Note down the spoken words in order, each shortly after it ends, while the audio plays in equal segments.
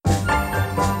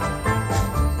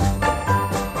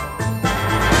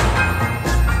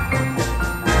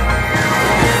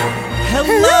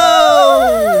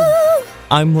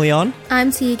I'm Leon. I'm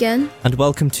Tegan. And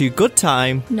welcome to Good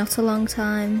Time. Not a long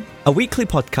time. A weekly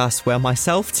podcast where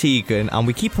myself, Tegan, and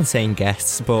we keep on saying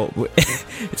guests, but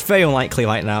it's very unlikely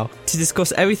right now, to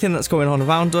discuss everything that's going on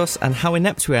around us and how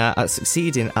inept we are at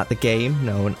succeeding at the game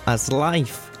known as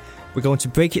life. We're going to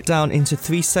break it down into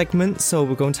 3 segments, so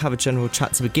we're going to have a general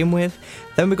chat to begin with,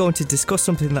 then we're going to discuss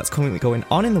something that's currently going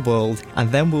on in the world,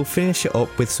 and then we'll finish it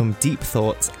up with some deep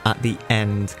thoughts at the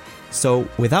end. So,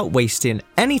 without wasting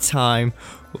any time,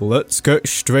 let's get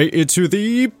straight into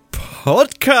the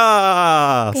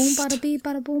podcast! Boom, bada bee,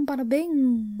 bada boom, bada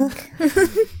bing.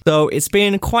 So, it's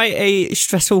been quite a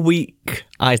stressful week,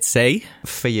 I'd say,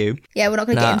 for you. Yeah, we're not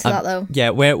going to get into that, though.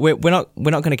 Yeah, we're not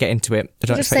going to get into it. I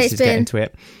don't expect you to get into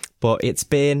it. But it's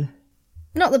been...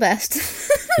 not the best.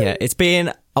 Yeah, it's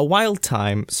been a wild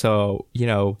time. So,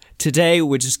 today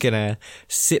we're just going to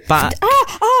sit back...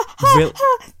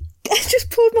 I just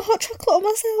poured my hot chocolate on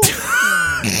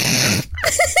myself.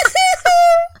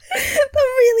 That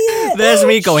really hurt. There's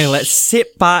me going, let's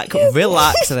sit back,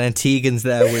 relax, and then Tegan's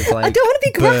there with like... I don't want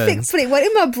to be graphic, burns. but it went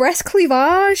in my breast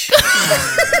cleavage. Okay.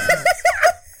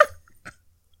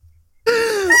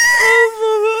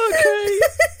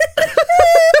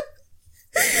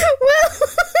 Well,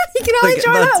 you can all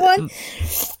enjoy that one.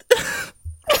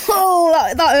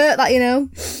 Oh, that hurt,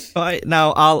 Right,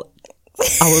 now our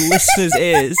listeners'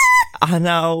 ears are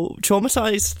now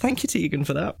traumatised. Thank you, Tegan,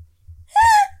 for that.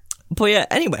 But yeah,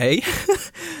 anyway,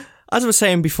 as I was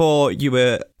saying before you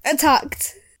were...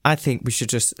 attacked. I think we should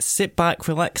just sit back,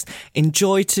 relax,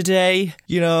 enjoy today.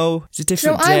 It's a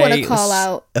different day. I want to call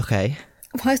out. Okay.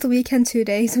 Why is the weekend 2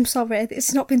 days? I'm sorry.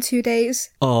 It's not been 2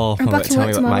 days. Oh, I'm back in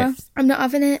work tomorrow. I'm not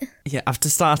having it. Yeah, after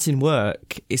starting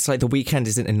work, it's like the weekend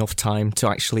isn't enough time to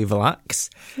actually relax.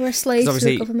 We're a slave to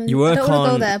the government. I don't want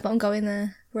to go there, but I'm going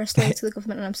there. We're a slave to the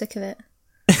government and I'm sick of it.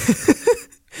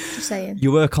 Just saying.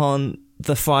 You work on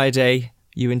the Friday,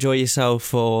 you enjoy yourself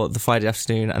for the Friday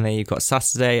afternoon, and then you've got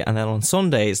Saturday, and then on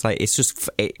Sunday,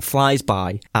 it flies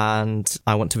by, and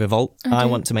I want to revolt. Okay. I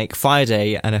want to make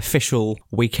Friday an official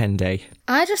weekend day.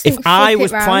 I just think if I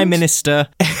was Prime Minister,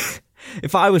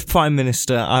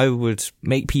 I would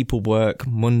make people work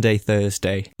Monday,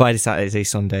 Thursday, Friday, Saturday,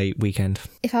 Sunday, weekend.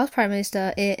 If I was Prime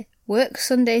Minister, it works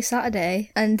Sunday,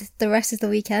 Saturday, and the rest is the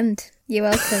weekend. You're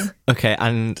welcome. Okay,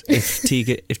 and if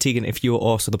Tegan, if you were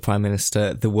also the Prime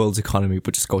Minister, the world's economy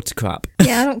would just go to crap.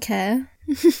 Yeah, I don't care.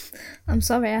 I'm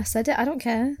sorry I said it. I don't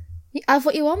care. You have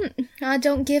what you want. I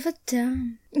don't give a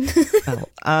damn.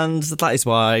 And that is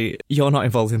why you're not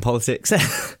involved in politics.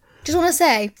 Just want to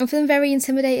say, I'm feeling very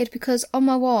intimidated because on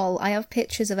my wall I have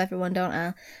pictures of everyone, don't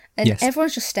I? And yes.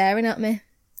 Everyone's just staring at me.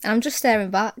 And I'm just staring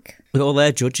back. We're all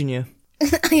there judging you.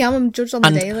 I'm judged on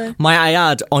the daily. Might I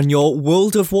add, on your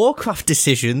World of Warcraft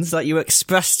decisions that you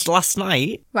expressed last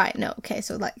night. Right, no, okay,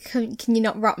 so can you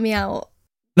not rat me out?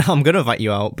 No, I'm going to rat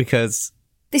you out because...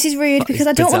 This is rude because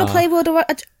I don't want to play World of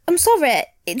Warcraft. I'm sorry,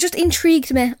 it just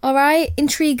intrigued me, alright?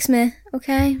 Intrigues me,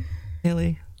 okay?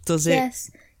 Really? Does it?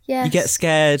 Yes. Yes. You get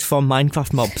scared from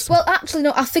Minecraft mobs. Well, actually,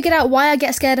 no, I figured out why I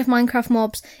get scared of Minecraft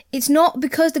mobs. It's not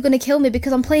because they're going to kill me,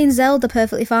 because I'm playing Zelda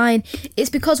perfectly fine. It's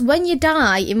because when you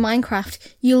die in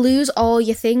Minecraft, you lose all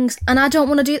your things. And I don't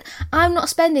want to do... I'm not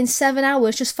spending 7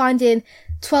 hours just finding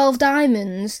 12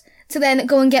 diamonds to then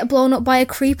go and get blown up by a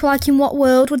creeper. Like, in what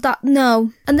world would that...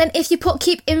 No. And then if you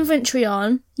keep inventory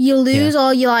on, you lose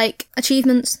all your,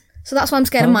 achievements. So that's why I'm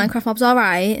scared of Minecraft mobs,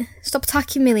 alright? Stop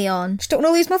attacking me, Leon. Just don't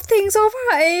want to lose my things,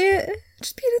 alright?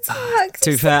 Just being attacked. To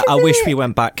be fair, I wish we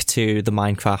went back to the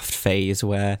Minecraft phase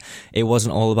where it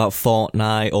wasn't all about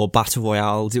Fortnite or Battle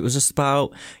Royales. It was just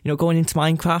about, going into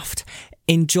Minecraft,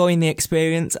 enjoying the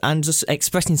experience and just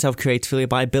expressing yourself creatively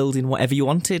by building whatever you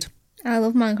wanted. I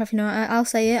love Minecraft, I'll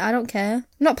say it, I don't care. I've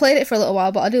not played it for a little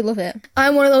while, but I do love it.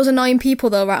 I'm one of those annoying people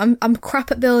though, right? I'm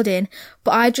crap at building,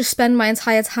 but I just spend my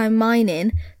entire time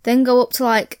mining, then go up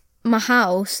to my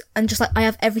house and just I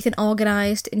have everything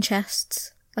organised in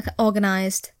chests.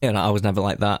 Organised. Yeah, no, I was never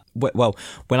like that. Well,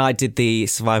 when I did the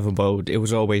survival mode, it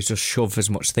was always just shove as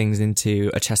much things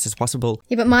into a chest as possible.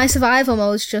 Yeah, but my survival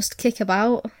mode's just kick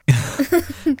about.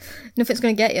 Nothing's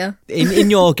going to get you.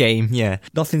 In your game, yeah.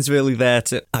 Nothing's really there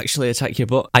to actually attack you,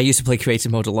 but I used to play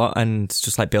creative mode a lot and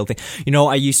just building.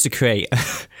 I used to create...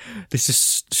 This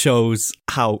just shows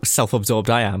how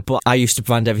self-absorbed I am, but I used to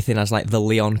brand everything as the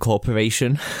Leon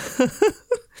Corporation.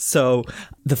 So,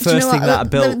 the first thing that I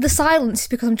built... The silence is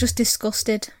because I'm just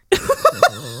disgusted.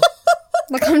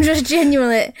 I'm just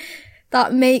genuinely...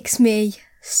 That makes me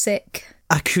sick.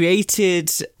 I created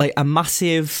like a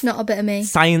massive Not a bit of me.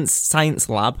 science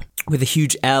lab with a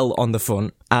huge L on the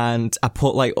front, and I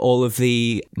put like all of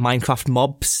the Minecraft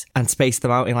mobs and spaced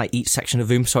them out in like each section of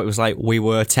the room, so it was like we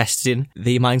were testing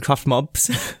the Minecraft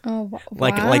mobs. Oh, wow.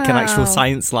 like an actual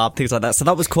science lab, things like that. So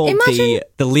that was called the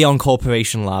Leon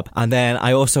Corporation Lab. And then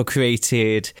I also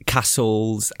created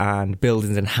castles and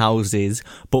buildings and houses,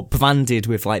 but branded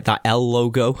with like that L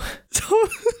logo. So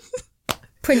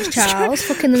Prince Charles,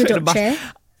 fucking the duchy.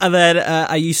 And then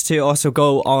I used to also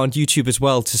go on YouTube as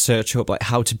well to search up like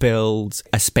how to build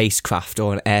a spacecraft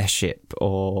or an airship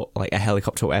or like a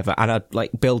helicopter or whatever, and I'd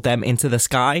like build them into the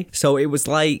sky. So it was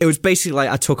basically like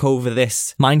I took over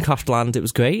this Minecraft land. It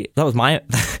was great.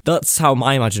 That's how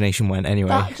my imagination went anyway.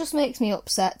 That just makes me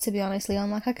upset, to be honest,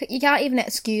 Leon. Like, you can't even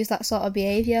excuse that sort of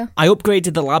behaviour. I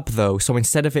upgraded the lab though, so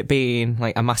instead of it being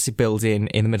like a massive building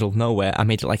in the middle of nowhere, I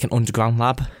made it like an underground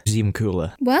lab. It was even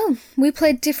cooler. Well, we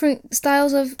played different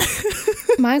styles of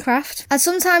Minecraft. I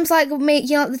sometimes like make,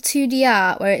 you know, like the 2D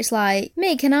art where it's like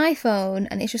make an iPhone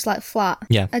and it's just like flat.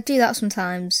 Yeah, I do that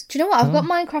sometimes. Do you know what? I've got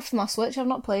Minecraft for my Switch. I've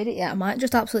not played it yet. I might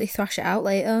just absolutely thrash it out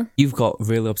later. You've got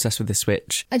really obsessed with the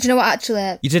Switch. Do you know what?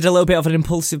 Actually, you did a little bit of an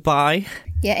impulsive buy.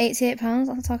 Yeah, £88.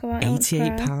 I'll talk about it.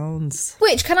 £88.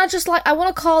 Which, can I just I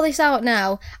want to call this out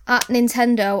now at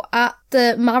Nintendo, at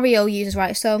the Mario users,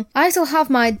 right? So, I still have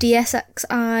my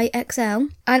DSXi XL,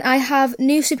 and I have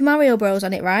New Super Mario Bros.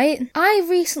 On it, right? I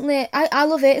recently, I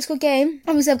love it, it's a good game.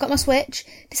 Obviously, I've got my Switch,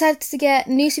 decided to get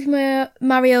New Super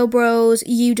Mario Bros.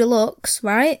 U Deluxe,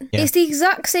 right? Yeah. It's the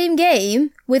exact same game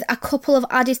with a couple of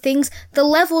added things. The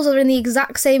levels are in the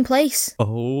exact same place.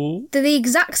 Oh. They're the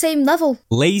exact same level.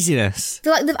 Laziness.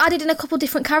 They've added in a couple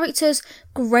different characters.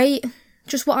 Great.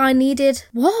 Just what I needed.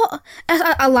 What?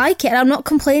 I like it, and I'm not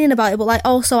complaining about it, but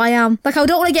also I am. I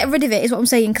don't want to get rid of it, is what I'm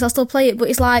saying, because I'll still play it, but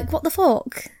it's what the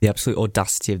fuck? The absolute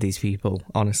audacity of these people,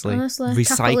 honestly.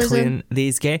 Recycling capitalism.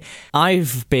 These games.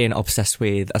 I've been obsessed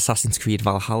with Assassin's Creed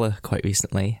Valhalla quite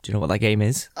recently. Do you know what that game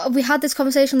is? We had this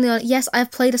conversation, Leon. Yes,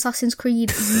 I've played Assassin's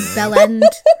Creed, you bellend.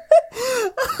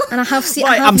 And I have seen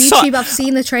YouTube, I've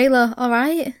seen the trailer,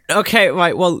 alright? Okay,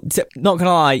 right, well, not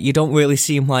gonna lie, you don't really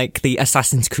seem like the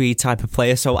Assassin's Creed type of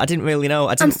player, so I didn't really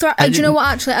know. Do you know what,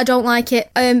 actually, I don't like it,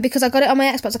 because I got it on my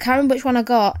Xbox, I can't remember which one I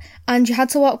got, and you had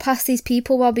to walk past these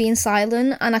people while being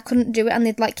silent, and I couldn't do it, and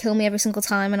they'd kill me every single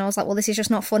time, and I was like, well, this is just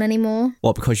not fun anymore.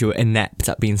 What, because you were inept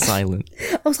at being silent?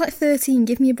 I was 13,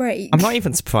 give me a break. I'm not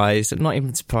even surprised,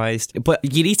 but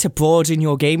you need to broaden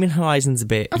your gaming horizons a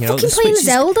bit. I'm fucking playing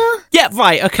Zelda. Yeah,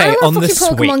 right, okay, on the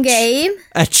Switch. Pokemon game.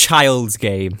 A child's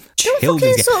game. Don't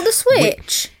fucking sort the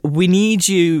Switch. We need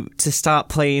you to start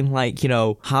playing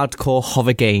hardcore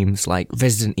horror games like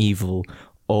Resident Evil,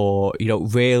 or,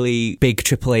 really big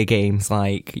AAA games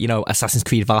like, Assassin's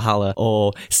Creed Valhalla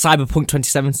or Cyberpunk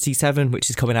 2077, which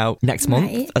is coming out next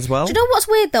month as well. Do you know what's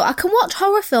weird though? I can watch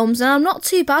horror films and I'm not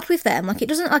too bad with them. It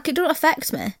doesn't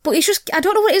affect me. But it's just, I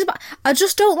don't know what it is about. I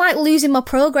just don't like losing my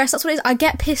progress. That's what it is. I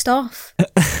get pissed off.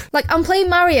 I'm playing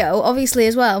Mario, obviously,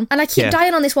 as well. And I keep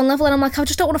dying on this one level and I'm I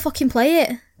just don't want to fucking play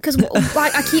it. Because,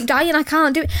 I keep dying, I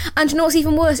can't do it. And do you know what's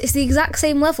even worse? It's the exact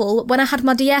same level. When I had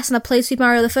my DS and I played Super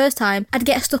Mario the first time, I'd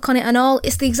get stuck on it and all.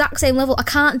 It's the exact same level. I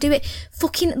can't do it.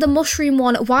 Fucking the mushroom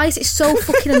one. Why is it so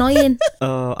fucking annoying?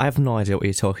 I have no idea what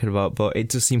you're talking about, but it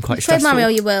does seem quite stressful. Mario,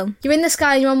 you will. You're in the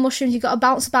sky and you're on mushrooms. You've got to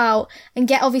bounce about and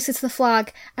get, obviously, to the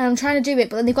flag. And I'm trying to do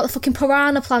it, but then they've got the fucking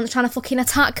piranha plants trying to fucking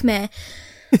attack me.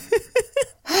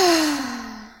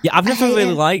 Yeah, I've never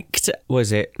really liked,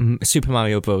 Super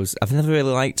Mario Bros. I've never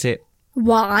really liked it.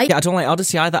 Why? Yeah, I don't like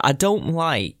Odyssey either. I don't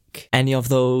like any of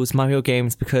those Mario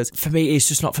games because for me, it's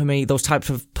just not for me. Those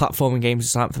types of platforming games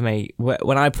just aren't for me.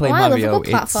 When I play Mario, I love a good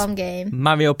platform game.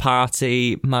 Mario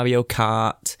Party, Mario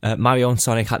Kart, Mario and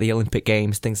Sonic at the Olympic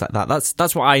Games, things like that.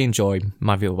 That's what I enjoy,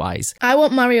 Mario-wise. I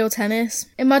want Mario Tennis.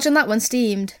 Imagine that when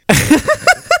steamed.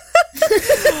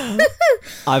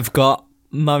 I've got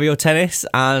Mario Tennis,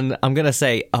 and I'm gonna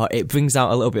say it brings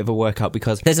out a little bit of a workout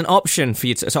because there's an option for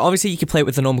you to, so obviously you can play it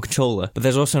with the normal controller, but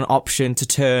there's also an option to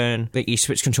turn the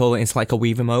eSwitch controller into a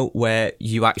Wii remote where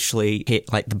you actually hit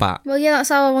the bat. Well, yeah, that's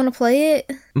how I want to play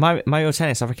it. Mario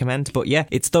Tennis I recommend, but yeah,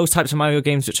 it's those types of Mario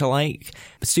games which I like.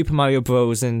 Super Mario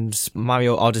Bros and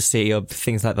Mario Odyssey or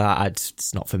things like that,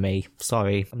 it's not for me.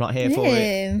 Sorry, I'm not here for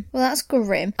it. Well, that's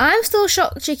grim. I'm still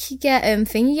shocked you could get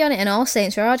thingy on it in All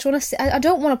Saints Row. I just want to see, I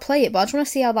don't want to play it, but I just want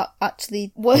to see how that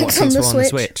actually works on the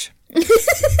Switch.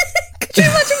 Could you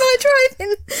imagine my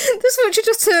driving? The Switch would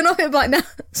just turn off and be like, no,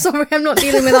 sorry, I'm not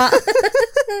dealing with that.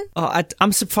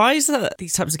 I'm surprised that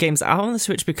these types of games are on the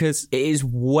Switch because it is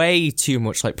way too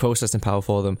much like processing power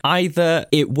for them. Either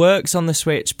it works on the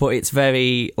Switch, but it's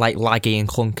very like laggy and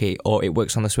clunky, or it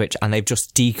works on the Switch and they've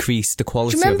just decreased the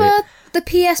quality Do you remember of it. the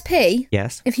PSP?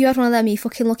 Yes. If you had one of them, you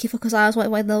fucking lucky fuckers. I was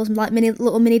one of those like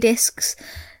little mini discs.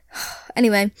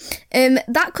 Anyway,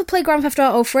 that could play Grand Theft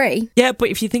Auto 3. Yeah, but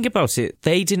if you think about it,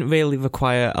 they didn't really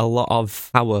require a lot of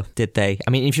power, did they?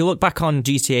 I mean, if you look back on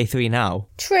GTA 3 now,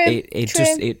 True.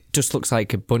 It just looks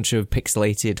like a bunch of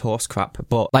pixelated horse crap.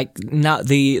 But like now,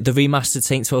 the remastered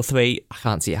Saints Row 3, I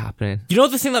can't see it happening. You know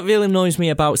the thing that really annoys me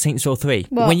about Saints Row 3?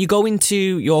 What? When you go into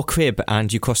your crib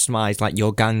and you customise like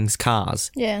your gang's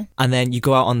cars, Yeah. and then you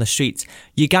go out on the streets,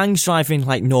 your gang's driving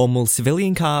like normal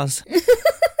civilian cars.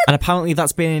 And apparently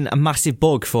that's been a massive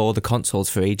bug for the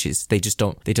consoles for ages. They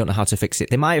don't know how to fix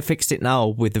it. They might have fixed it now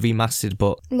with the remastered,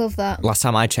 but Love that. last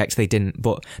time I checked they didn't.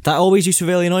 But that always used to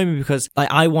really annoy me because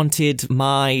like I wanted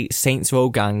my Saints Row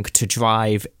gang to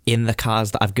drive in the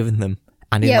cars that I've given them.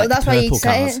 And in, Yeah, like, well, that's the why you purple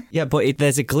set cars. it. Yeah, but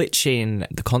there's a glitch in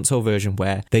the console version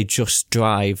where they just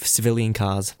drive civilian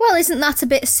cars. Well, isn't that a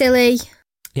bit silly?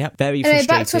 Yeah, very Anyway, frustrating.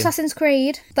 back to Assassin's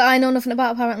Creed, that I know nothing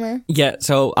about, apparently. Yeah,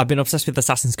 so I've been obsessed with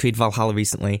Assassin's Creed Valhalla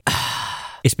recently.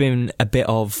 It's been a bit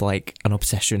of like an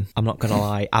obsession, I'm not gonna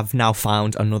lie. I've now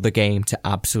found another game to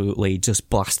absolutely just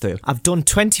blast through. I've done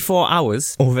 24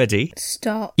 hours already.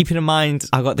 Stop. Keeping in mind,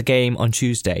 I got the game on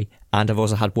Tuesday and I've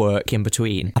also had work in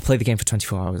between. I played the game for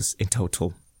 24 hours in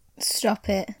total. Stop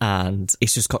it. And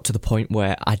it's just got to the point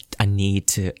where I need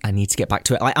to get back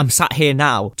to it. Like I'm sat here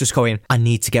now just going, I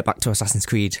need to get back to Assassin's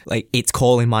Creed. Like it's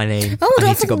calling my name. Oh, I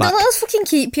need to go back. Don't let us fucking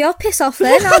keep you. Piss off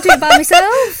then. I'll do it by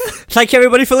myself. Thank you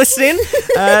everybody for listening.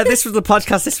 This was the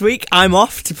podcast this week. I'm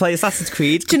off to play Assassin's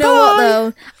Creed. Do you know what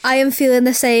though? I am feeling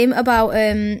the same about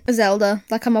Zelda.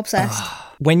 Like I'm obsessed.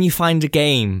 When you find a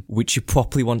game which you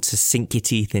properly want to sink your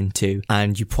teeth into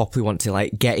and you properly want to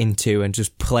like get into and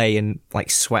just play and like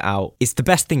sweat out, it's the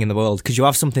best thing in the world because you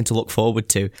have something to look forward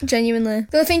to. Genuinely.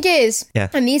 The thing is, Yeah.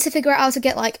 I need to figure out how to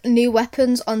get like new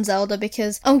weapons on Zelda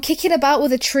because I'm kicking about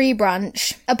with a tree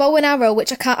branch, a bow and arrow,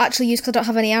 which I can't actually use because I don't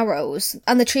have any arrows,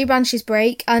 and the tree branches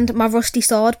break and my rusty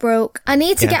sword broke. I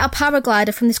need to get a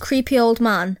paraglider from this creepy old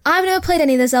man. I've never played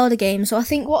any of the Zelda games, so I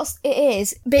think what it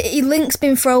is, but Link's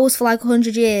been froze for like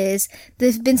 100 years.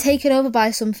 They've been taken over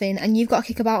by something and you've got to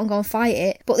kick about and go and fight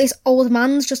it. But this old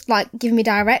man's just like giving me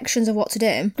directions of what to do.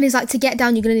 And he's like, to get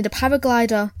down, you're going to need a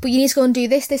paraglider. But you need to go and do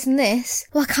this, this and this.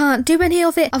 Well, I can't do any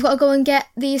of it. I've got to go and get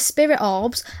these spirit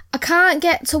orbs. I can't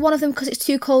get to one of them because it's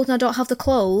too cold and I don't have the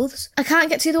clothes. I can't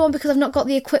get to the other one because I've not got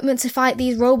the equipment to fight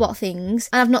these robot things.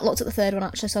 And I've not looked at the third one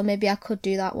actually, so maybe I could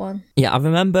do that one. Yeah, I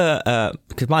remember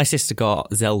because my sister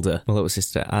got Zelda, my little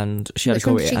sister, and she had Which to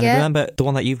go one with did it. she And I get? remember the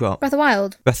one that you've got. Breath of the Wild.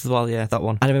 Breath of the Wild, yeah, that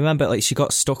one. And I remember, like, she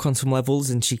got stuck on some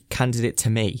levels and she handed it to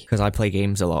me, because I play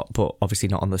games a lot, but obviously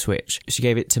not on the Switch. She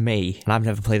gave it to me, and I've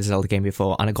never played a Zelda game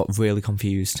before, and I got really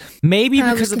confused. Maybe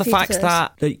I because was of the confused fact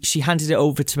first. that she handed it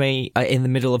over to me in the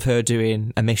middle of her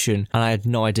doing a mission, and I had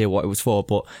no idea what it was for,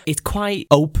 but it's quite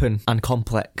open and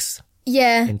complex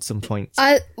Yeah. in some points.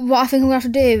 What I think I'm going to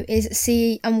have to do is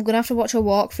I'm going to have to watch a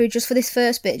walkthrough just for this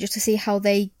first bit, just to see how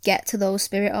they get to those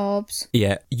spirit orbs.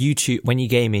 Yeah, YouTube, when you're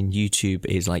gaming, YouTube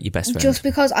is like your best friend. Just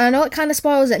because I know it kind of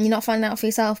spoils it and you're not finding out for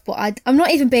yourself, but I'm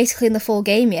not even basically in the full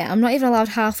game yet. I'm not even allowed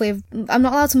I'm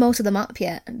not allowed to most of the map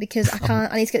yet because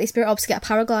I need to get these spirit orbs to get a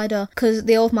paraglider because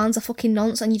the old man's a fucking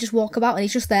nonce and you just walk about and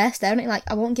he's just there staring at you like,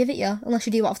 I won't give it you unless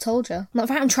you do what I've told you. I'm like,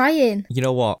 right, I'm trying. You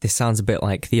know what? This sounds a bit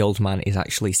like the old man is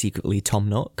actually secretly Tom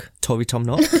Nook, Tory Tom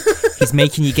Nook. He's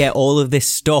making you get all of this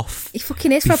stuff He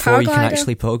fucking is for a before paraglider. you can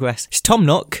actually progress. It's Tom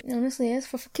Nook. It honestly is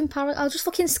for fucking I'll just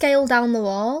fucking scale down the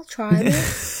wall. Try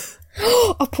it.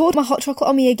 I've poured my hot chocolate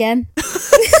on me again.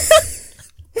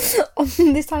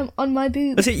 This time on my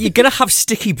boobs. Listen, you're gonna have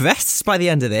sticky breasts by the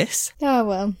end of this. Oh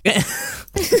well.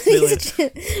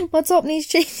 Brilliant. What's up, these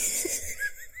cheeks?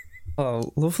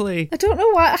 Oh, lovely. I don't know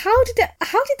why. How did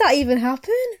that even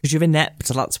happen? Because you're inept,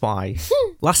 that's why.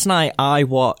 Last night I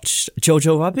watched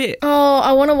Jojo Rabbit. Oh,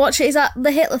 I want to watch it. Is that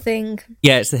the Hitler thing?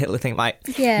 Yeah, it's the Hitler thing. Like,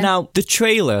 Yeah. Now, the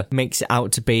trailer makes it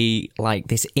out to be like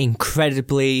this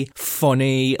incredibly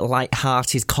funny,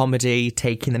 light-hearted comedy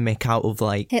taking the mick out of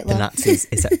like Hitler. the Nazis.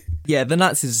 Yeah, the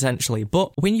Nazis essentially.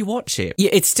 But when you watch it, yeah,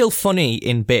 it's still funny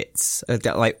in bits.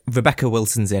 Like Rebecca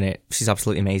Wilson's in it. She's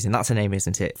absolutely amazing. That's her name,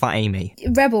 isn't it? Fat Amy.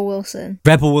 Rebel Wilson.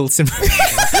 Rebel Wilson.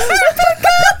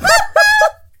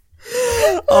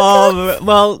 Oh,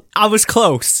 well, I was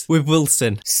close with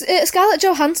Wilson. Scarlett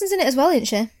Johansson's in it as well, isn't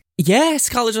she? Yeah,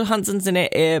 Scarlett Johansson's in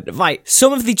it. Right,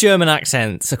 some of the German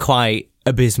accents are quite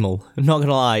abysmal. I'm not going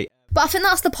to lie. But I think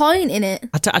that's the point in it.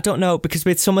 I don't know, because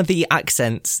with some of the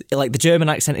accents, like the German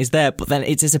accent is there, but then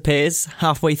it disappears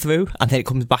halfway through and then it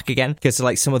comes back again. Because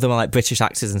like some of them are like British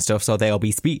actors and stuff, so they'll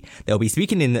be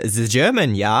speaking in the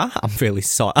German, yeah? I'm really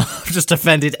sorry. I've just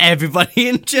offended everybody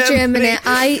in Germany.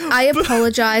 I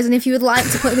apologise, and if you would like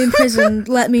to put me in prison,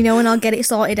 let me know and I'll get it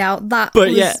sorted out. That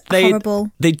was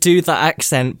horrible. They do that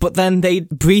accent, but then they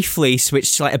briefly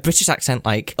switch to like a British accent,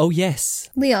 like, oh yes.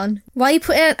 Leon, why are you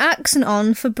putting an accent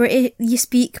on for British? You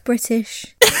speak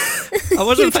British. I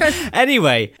wasn't.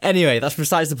 Anyway, that's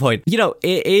besides the point. You know,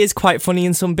 it is quite funny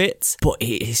in some bits, but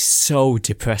it is so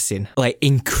depressing, like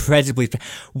incredibly.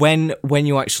 When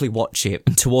you actually watch it,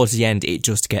 and towards the end, it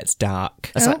just gets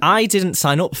dark. It's like, I didn't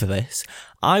sign up for this.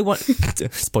 I want.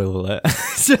 Spoiler alert.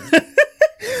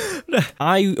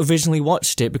 I originally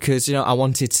watched it because, you know, I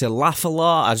wanted to laugh a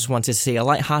lot. I just wanted to see a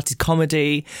light-hearted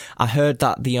comedy. I heard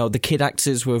that, you know, the kid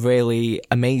actors were really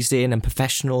amazing and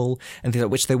professional, and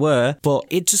which they were, but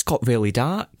it just got really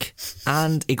dark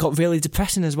and it got really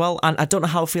depressing as well. And I don't know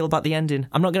how I feel about the ending.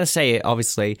 I'm not going to say it,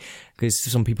 obviously, because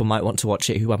some people might want to watch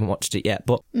it who haven't watched it yet,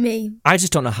 but me, I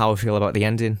just don't know how I feel about the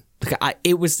ending.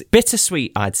 It was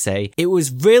bittersweet, I'd say. It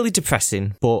was really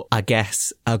depressing, but I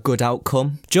guess a good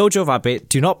outcome. Jojo Rabbit,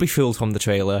 do not be fooled from the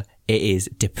trailer. It is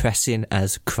depressing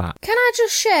as crap. Can I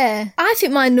just share? I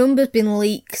think my number's been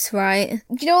leaked, right?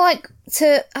 You know, like,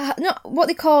 not what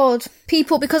they called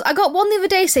people, because I got one the other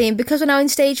day saying because we're now in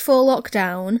stage 4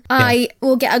 lockdown, I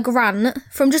will get a grant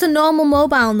from just a normal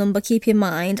mobile number, keep in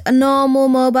mind. A normal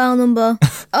mobile number.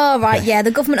 Oh, right, yeah,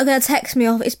 the government are going to text me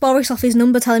off. It's Boris off his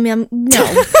number telling me I'm...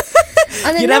 No.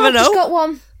 And then you never know. I've just got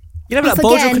one. You never know.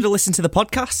 Bojo could have listened to the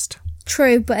podcast.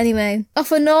 True, but anyway,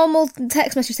 off a normal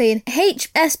text message saying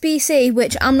HSBC,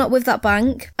 which I'm not with that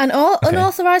bank, an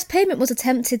unauthorised payment was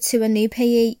attempted to a new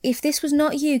payee. If this was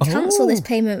not you, cancel this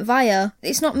payment via.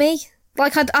 It's not me.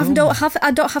 Like I don't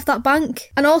have that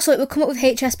bank, and also it would come up with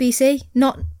HSBC,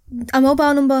 not a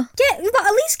mobile number. Yeah, but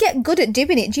at least get good at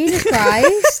doing it. Jesus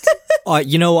Christ.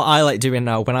 You know what I like doing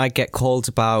now? When I get called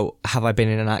about have I been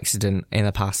in an accident in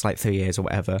the past like 3 years or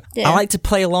whatever, I like to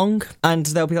play along, and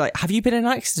they'll be like, have you been in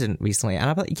an accident recently? And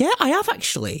I'll be like, yeah, I have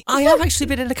actually. I have actually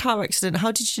been in a car accident.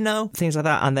 How did you know? Things like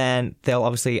that. And then they'll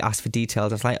obviously ask for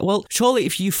details. I was like, well, surely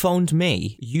if you phoned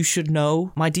me, you should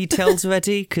know my details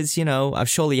already, because, you know,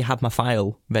 surely you have my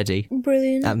file ready.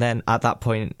 Brilliant. And then at that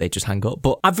point, they just hang up.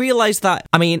 But I've realised that,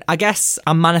 I mean, I guess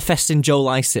I'm manifesting Joe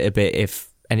Lycett a bit,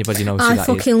 if anybody knows who that is. I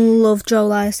fucking love Joe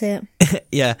Lycett.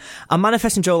 Yeah, I'm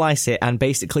manifesting Joe Lycett and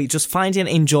basically just finding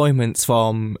enjoyments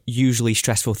from usually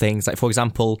stressful things. Like, for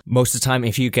example, most of the time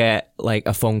if you get like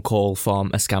a phone call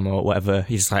from a scammer or whatever,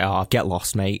 you're just like, oh, get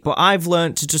lost, mate. But I've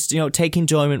learned to just, you know, take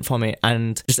enjoyment from it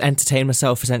and just entertain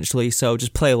myself essentially. So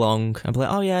just play along and be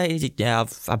like, oh yeah,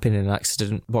 I've been in an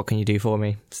accident. What can you do for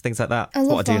me? Just things like that. I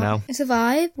love what I do now. It's a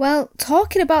vibe. Well,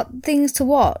 talking about things to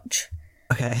watch.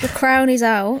 Okay. The Crown is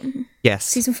out. Yes.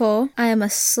 Season 4. I am a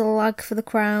slag for The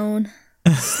Crown.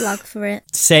 Slag for it.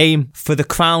 Same for The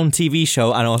Crown TV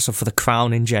show and also for The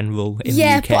Crown in general in the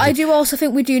UK. But I do also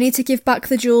think we do need to give back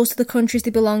the jewels to the countries they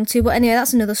belong to. But anyway,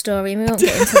 that's another story. We won't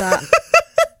get into that.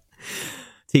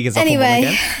 Tegan's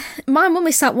anyway, my mum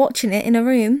is sat watching it in a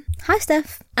room. Hi,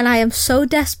 Steph. And I am so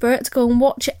desperate to go and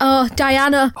watch it. Oh,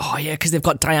 Diana. Oh, yeah, because they've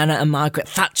got Diana and Margaret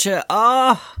Thatcher.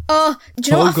 Oh,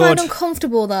 do you know what I find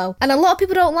uncomfortable, though? And a lot of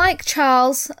people don't like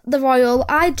Charles, the royal.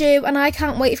 I do, and I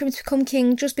can't wait for him to become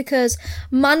king just because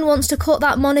man wants to cut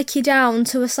that monarchy down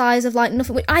to a size of, like,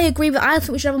 nothing. I agree, but I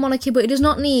think we should have a monarchy, but it does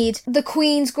not need the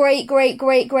Queen's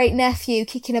great-great-great-great-nephew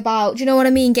kicking about. Do you know what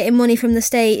I mean? Getting money from the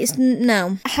state.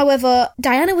 No. However,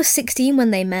 Diana was 16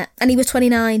 when they met, and he was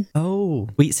 29. Oh,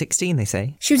 sweet 16, they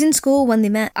say. She was in school when they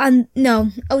met, and no.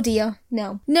 Oh, dear.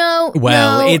 No.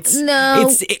 Well,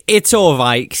 it's all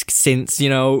right since, you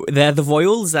know, they're the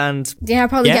royals and... Yeah, I'll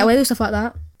probably get away with stuff like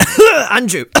that.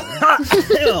 Andrew!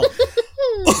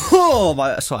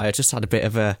 Oh, sorry, I just had a bit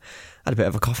of a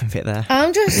coughing fit there.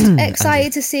 I'm just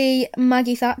excited to see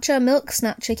Maggie Thatcher, Milk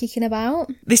Snatcher, kicking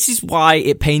about. This is why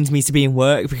it pains me to be in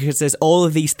work, because there's all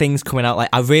of these things coming out. Like,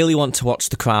 I really want to watch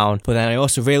The Crown, but then I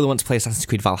also really want to play Assassin's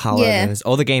Creed Valhalla, and there's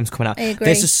other games coming out. I agree.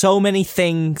 There's just so many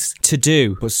things to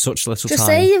do, but such little time. Just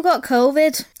say you've got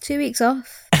COVID. 2 weeks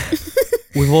off.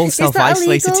 We've all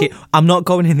self-isolated here. I'm not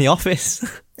going in the office.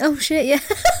 Oh, shit, yeah.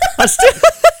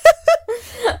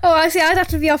 Oh, I see, I'd have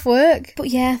to be off work. But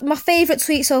yeah, my favourite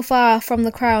tweet so far from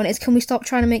The Crown is, can we stop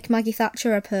trying to make Maggie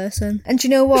Thatcher a person? And do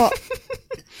you know what?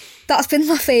 That's been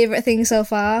my favourite thing so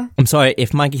far. I'm sorry,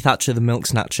 if Maggie Thatcher the Milk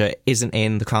Snatcher isn't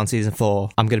in The Crown Season 4,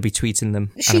 I'm going to be tweeting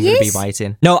them. She and I'm going to is? be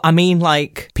writing. No, I mean,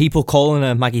 like, people calling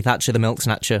her Maggie Thatcher the Milk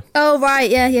Snatcher. Oh, right,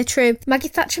 yeah, true. Maggie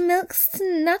Thatcher Milk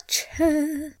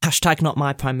Snatcher. Hashtag not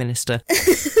my Prime Minister.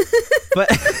 But...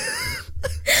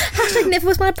 Hashtag never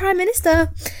was my Prime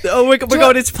Minister. Oh, we're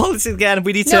going into politics again.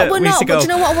 We need to No, we're not, to go. but do you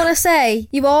know what I want to say?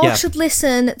 You all Yeah. should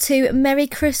listen to Merry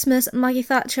Christmas, Maggie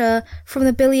Thatcher from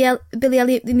the Billy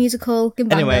Elliot the Musical.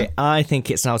 Anyway, I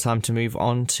think it's now time to move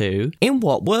on to In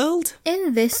What World?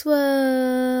 In this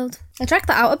world. I dragged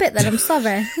that out a bit then, I'm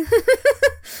sorry.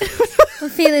 I'm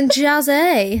feeling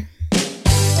jazzy.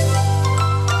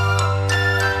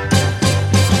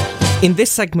 In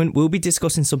this segment, we'll be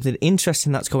discussing something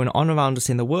interesting that's going on around us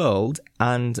in the world,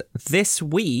 and this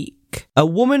week, a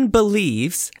woman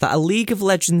believes that a League of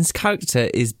Legends character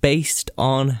is based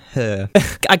on her.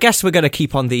 I guess we're going to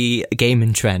keep on the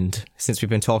gaming trend, since we've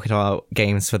been talking about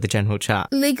games for the general chat.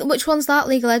 Which one's that?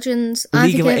 League of Legends?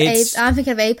 I'm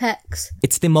thinking of Apex.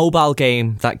 It's the mobile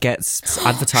game that gets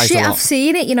advertised Shit, a lot. I've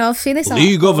seen it, I've seen this.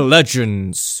 League of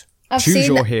Legends. Choose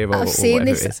your hero. I've seen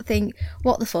this it is. thing.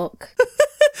 What the fuck?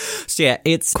 So yeah,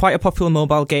 it's quite a popular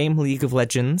mobile game, League of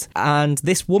Legends, and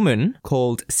this woman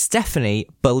called Stephanie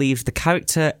believes the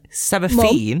character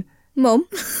Seraphine... Mum?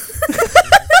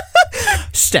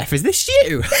 Steph, is this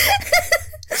you?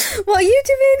 What are you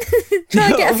doing?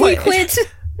 Trying to get a few quid.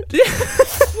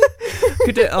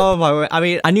 Oh my word. I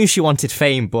mean, I knew she wanted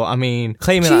fame, but I mean,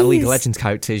 claiming that a League of Legends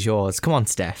character is yours. Come on,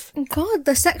 Steph. God,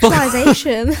 the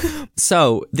sexualization.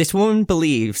 So, this woman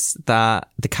believes that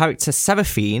the character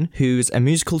Seraphine, who's a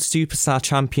musical superstar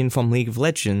champion from League of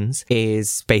Legends,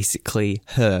 is basically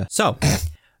her. So,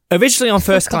 originally on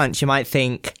first glance, you might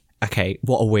think, okay,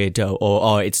 what a weirdo,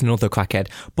 or it's another crackhead.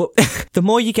 But the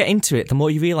more you get into it, the more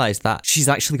you realise that she's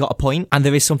actually got a point, and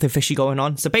there is something fishy going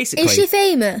on. So basically... Is she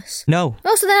famous? No.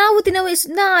 Oh, so then how would they know it's...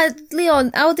 Nah,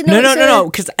 Leon, how would they know No,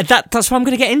 because that's why I'm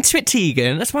going to get into it,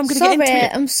 Tegan. That's why I'm going to get into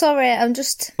it. I'm sorry, I'm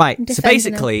just... Right, so defending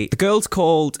basically, the girl's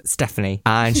called Stephanie,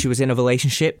 and she was in a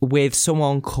relationship with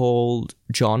someone called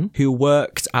John, who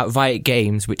worked at Riot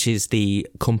Games, which is the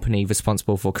company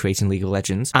responsible for creating League of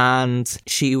Legends, and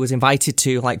she was invited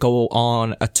to like go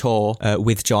on a tour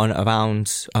with John around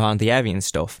the area and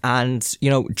stuff. And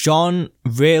John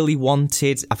really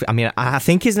wanted, I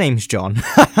think his name's John.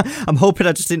 I'm hoping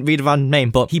I just didn't read a random name,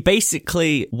 but he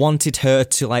basically wanted her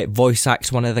to like voice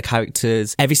act one of the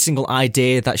characters. Every single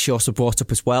idea that she also brought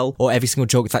up as well, or every single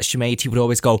joke that she made, he would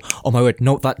always go, oh my word,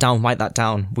 note that down, write that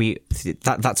down,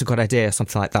 that's a good idea,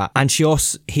 something like that. And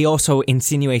he also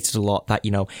insinuated a lot that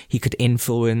he could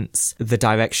influence the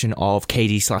direction of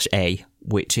KD/A,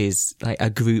 which is like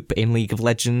a group in League of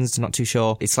Legends. Not too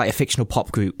sure. It's like a fictional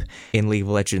pop group in League of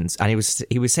Legends, and he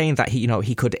was saying that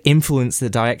he could influence the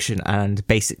direction and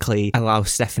basically allow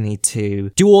Stephanie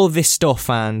to do all of this stuff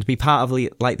and be part of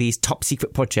like these top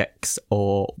secret projects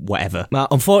or whatever. Well,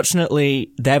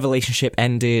 unfortunately, their relationship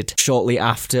ended shortly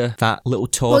after that little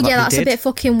tour. Well, yeah, that's a bit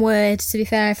fucking weird. To be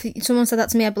fair, if someone said that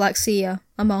to me, I'd be like, "See ya,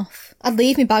 I'm off." I'd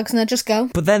leave my bags and I'd just go.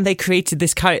 But then they created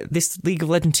this League of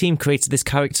Legends team created this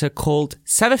character called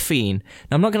Seraphine.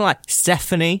 Now, I'm not going to lie,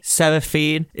 Stephanie,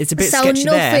 Seraphine, it's a bit sketchy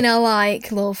there. Nothing I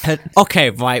like, love. Okay,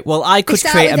 right, well, I could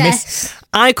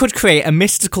create a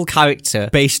mystical character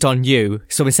based on you.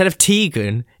 So instead of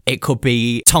Tegan, it could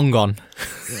be Tongon.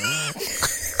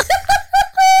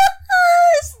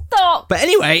 Stop. But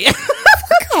anyway...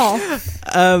 Fuck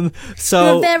off. So...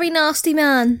 You're a very nasty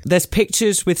man. There's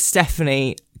pictures with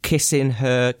Stephanie kissing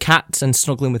her cat and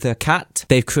snuggling with her cat.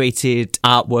 They've created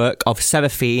artwork of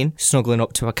Seraphine snuggling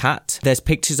up to a cat. There's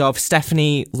pictures of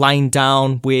Stephanie lying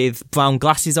down with brown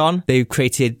glasses on. They've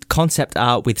created concept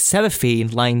art with Seraphine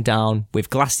lying down with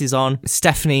glasses on.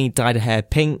 Stephanie dyed her hair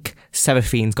pink.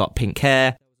 Seraphine's got pink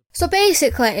hair. So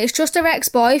basically, it's just her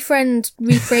ex-boyfriend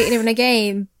recreating her in a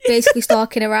game, basically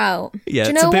stalking her out. Yeah, Do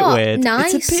you it's know a bit what? weird.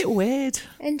 Nice. It's a bit weird.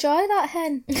 Enjoy that,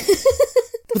 hen.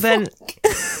 But then...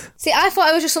 See, I thought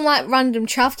it was just some like random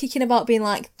chav kicking about being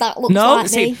like, that looks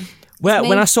like me. Well,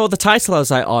 when I saw the title, I was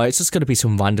like, oh, it's just going to be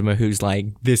some randomer who's like,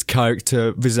 this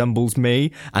character resembles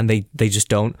me, and they just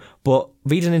don't. But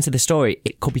reading into the story,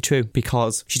 it could be true,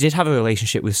 because she did have a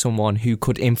relationship with someone who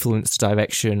could influence the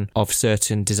direction of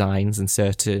certain designs and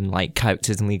certain like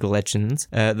characters in League of Legends.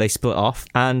 They split off,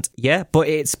 and yeah, but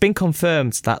it's been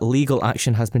confirmed that legal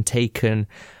action has been taken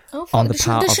on the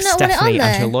part of Stephanie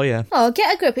and her lawyer. Oh,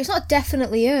 get a grip. It's not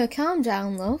definitely her. Calm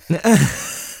down, love.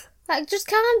 Like, just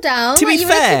calm down. To be you're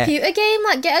fair, in a computer game.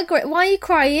 Like, get a grip. Why are you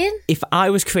crying? if I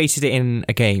was created in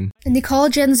a game, And they call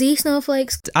Gen Z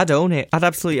snowflakes. I'd own it. I'd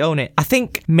absolutely own it. I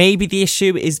think maybe the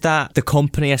issue is that the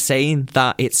company are saying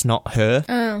that it's not her.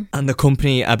 Oh. And the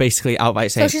company are basically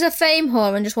outright saying... So she's a fame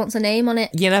whore and just wants a name on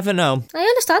it. You never know. I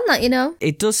understand that, you know.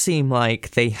 It does seem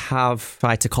like they have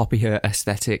tried to copy her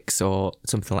aesthetics or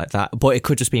something like that, but it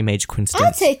could just be a major coincidence.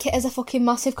 I'd take it as a fucking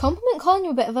massive compliment, calling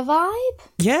you a bit of a vibe.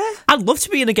 Yeah. I'd love to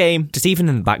be in a game, just even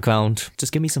in the background.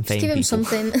 Just give me some fame, Give him people.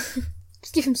 something.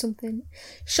 Just give him something.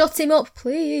 Shut him up,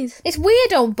 please. It's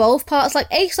weird on both parts. Like,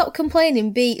 A, stop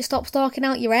complaining. B, stop stalking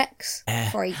out your ex.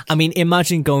 Freak. I mean,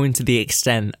 imagine going to the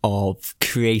extent of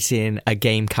creating a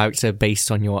game character based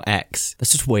on your ex.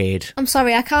 That's just weird. I'm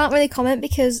sorry, I can't really comment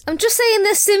because I'm just saying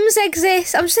The Sims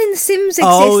exist. I'm just saying The Sims exist.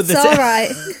 Oh, it's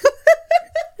alright.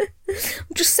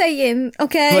 I'm just saying,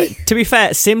 okay? But to be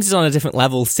fair, Sims is on a different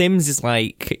level. Sims is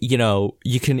like, you know,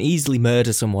 you can easily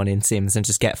murder someone in Sims and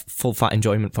just get full fat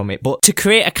enjoyment from it. But to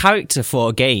create a character for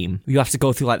a game, you have to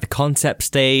go through like the concept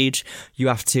stage. You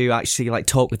have to actually like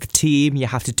talk with the team. You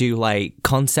have to do like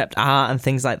concept art and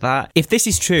things like that. If this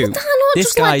is true,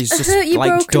 this guy's just hurt your like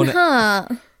broken done it.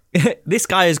 heart. This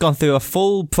guy has gone through a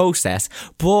full process,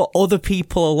 brought other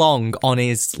people along on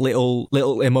his little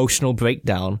emotional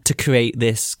breakdown to create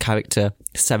this character,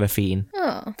 Seraphine.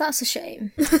 Oh, that's a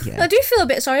shame. Yeah. I do feel a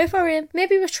bit sorry for him.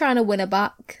 Maybe he was trying to win her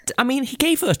back. I mean, he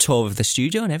gave her a tour of the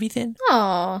studio and everything.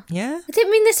 Oh, Yeah. I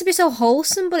didn't mean this to be so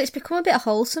wholesome, but it's become a bit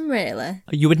wholesome, really.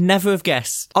 You would never have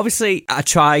guessed. Obviously, I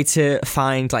try to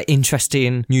find like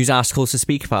interesting news articles to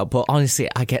speak about, but honestly,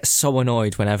 I get so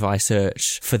annoyed whenever I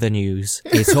search for the news.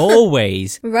 It's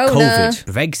always Rona. COVID,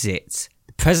 Brexit,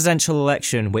 presidential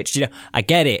election, which, you know, I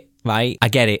get it. Right, I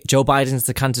get it. Joe Biden's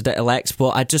the candidate-elect,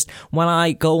 but when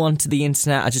I go onto the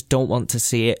internet, I just don't want to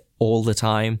see it all the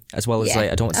time, as well as Yeah,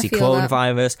 like I don't want to I see feel that.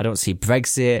 coronavirus, I don't see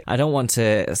Brexit, I don't want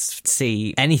to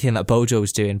see anything that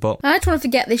Bojo's doing, but I just want to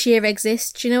forget this year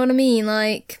exists. Do you know what I mean?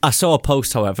 Like, I saw a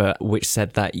post, however, which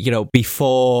said that, you know,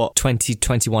 before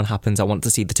 2021 happens, I want to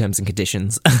see the terms and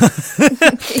conditions.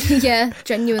 yeah,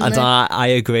 genuinely. And I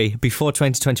agree. Before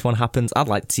 2021 happens, I'd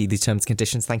like to see the terms and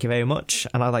conditions, thank you very much,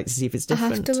 and I'd like to see if it's I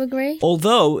different. have to agree.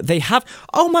 Although they have,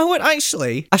 oh my word,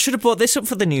 actually, I should have brought this up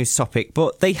for the news topic,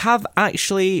 but they have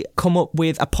actually come up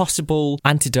with a possible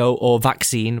antidote or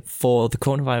vaccine for the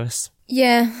coronavirus,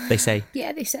 Yeah. they say.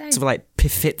 Yeah, they say. So like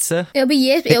Pfizer. It'll be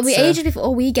years, but it'll be It's, ages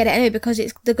before we get it anyway, because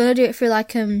they're gonna do it through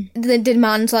like the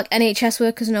demand, like NHS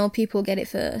workers and all people get it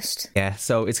first. Yeah,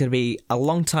 so it's going to be a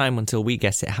long time until we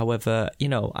get it. However, you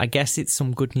know, I guess it's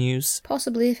some good news.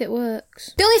 Possibly if it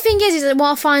works. The only thing is that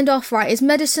what I find off, right, is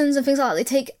medicines and things like that, they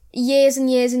take years and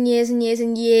years and years and years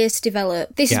and years to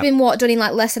develop. This has been done in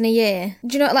like less than a year.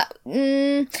 Do you know, like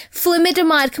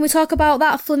thalidomide? Can we talk about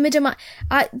that? Thalidomide,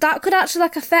 that could actually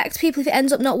like affect people if it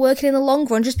ends up not working in the long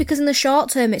run. Just because in the short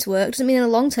term it's worked doesn't mean in the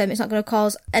long term it's not going to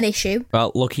cause an issue.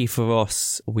 Well, lucky for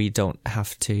us, we don't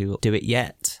have to do it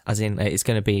yet. As in, it's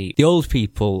going to be the old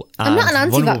people. I'm not an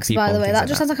and vulnerable anti-vax, people by the and way. things That like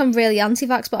just sounds like I'm really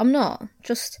anti-vax, but I'm not.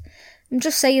 I'm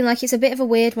just saying, like, it's a bit of a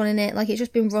weird one, innit? Like, it's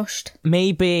just been rushed.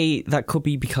 Maybe that could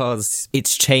be because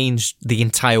it's changed the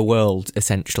entire world,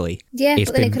 essentially. Yeah, It's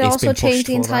but then it been- could it's also been change pushed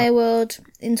the for entire that. world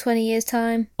in 20 years'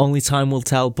 time. Only time will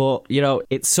tell, but, you know,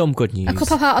 it's some good news. I could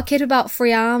pop out a kid with about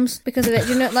 3 arms because of it.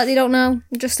 Do you know, like, they don't know.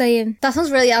 I'm just saying. That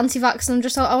sounds really anti-vax, and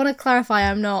I want to clarify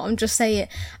I'm not. I'm just saying.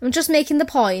 I'm just making the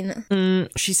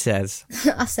point. She says.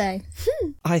 I say.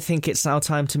 I think it's now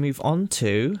time to move on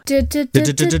to... Deep Deep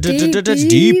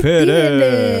in in it. it.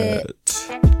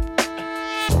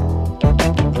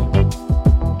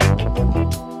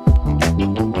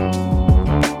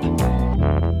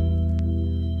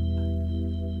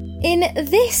 In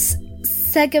this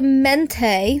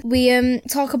segmente, we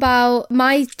talk about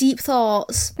my deep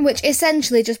thoughts, which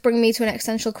essentially just bring me to an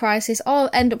existential crisis, or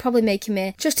end up probably making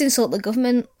me just insult the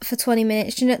government for 20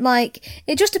 minutes. You know, like,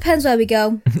 it just depends where we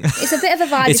go. It's a bit of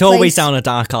a vibe. It's always down a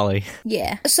dark alley.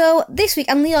 Yeah. So this week,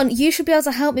 and Leon, you should be able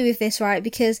to help me with this, right?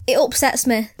 Because it upsets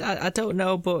me. I don't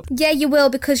know, but... Yeah, you will,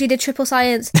 because you did triple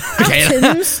science.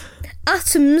 Okay.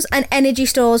 Atoms and energy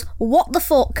stores. What the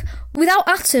fuck? Without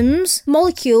atoms,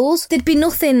 molecules, there'd be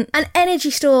nothing. And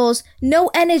energy stores, no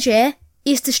energy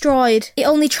is destroyed. It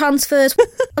only transfers.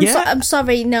 I'm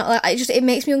sorry. No, like, it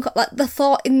makes me like the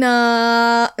thought.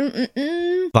 Nah.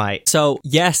 Right. So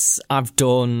yes, I've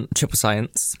done triple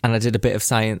science, and I did a bit of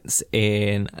science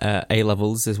in A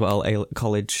levels as well,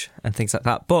 college and things like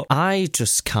that. But I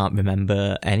just can't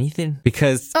remember anything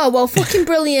because. Oh well, fucking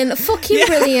brilliant, fucking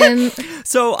brilliant.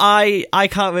 So I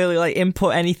can't really like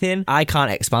input anything. I can't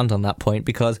expand on that point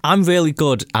because I'm really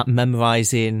good at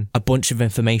memorizing a bunch of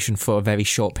information for a very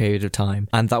short period of time. time.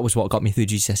 And that was what got me through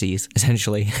GCSEs,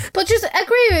 essentially. But just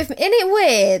agree with me, isn't it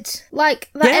weird? Like,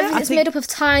 that Yeah, everything's made up of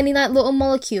tiny, like, little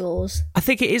molecules. I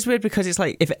think it is weird because it's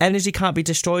like, if energy can't be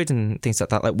destroyed and things like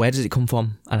that, like, where does it come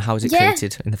from? And how is it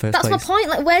created in the first place? That's my point.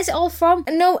 Like, where's it all from?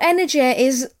 And no energy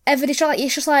is ever destroyed. Like,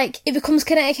 it's just like, it becomes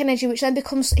kinetic energy, which then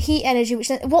becomes heat energy, which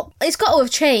then, it's got to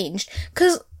have changed.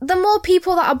 Because the more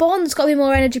people that are born, there's got to be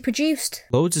more energy produced.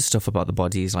 Loads of stuff about the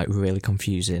body is like really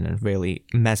confusing and really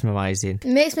mesmerising. It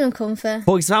makes me uncomfy.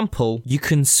 For example, you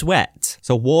can sweat.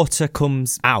 So water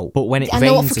comes out, but when it rains I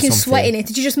know what or fucking something... sweating is.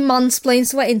 Did you just mansplain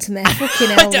sweating to me? Fucking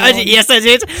hell. Yes, I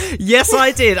did. Yes,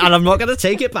 I did. And I'm not going to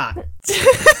take it back.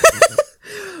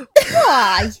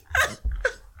 Why?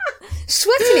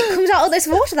 Sweating, it comes out of this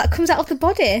water that comes out of the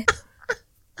body.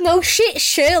 No shit,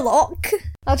 Sherlock.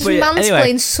 I'll just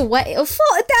mansplain sweating. Oh,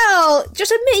 fuck out.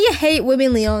 Just admit you hate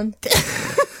women, Leon.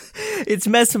 It's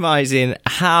mesmerising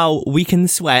how we can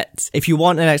sweat. If you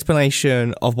want an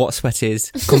explanation of what sweat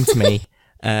is, come to me.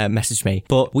 Message me.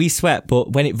 But we sweat,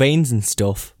 but when it rains and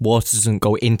stuff, water doesn't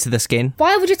go into the skin.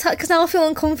 Why would you tell? Because now I feel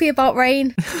uncomfy about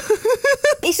rain.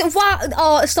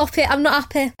 Oh, stop it! I'm not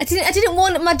happy. I didn't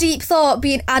want my deep thought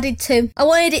being added to. I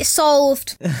wanted it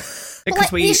solved. But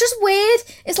like, it's just weird.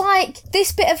 It's like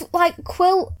this bit of like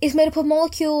quilt is made up of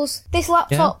molecules. This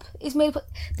laptop is made up of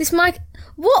this mic.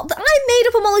 What? I'm made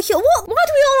up of molecules. What? Why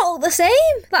do we all not look the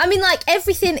same? Like, I mean, like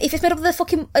everything. If it's made up of the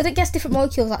fucking, I guess different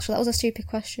molecules. Actually, that was a stupid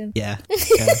question. Yeah. But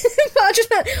I just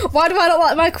meant, why do I not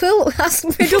like my quilt? Ask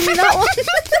me that one.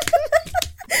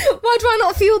 Why do I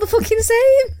not feel the fucking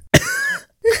same?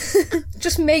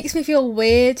 Just makes me feel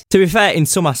weird. To be fair, in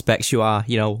some aspects you are,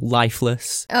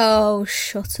 lifeless. Oh,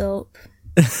 shut up.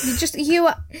 You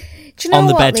are... Do you know on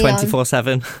the what, bed Leon?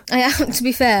 24/7. I am, to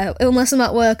be fair. Unless I'm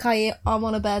at work, I'm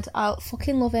on a bed. I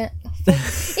fucking love it.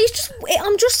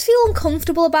 I'm just feel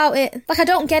uncomfortable about it. Like, I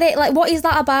don't get it. Like, what is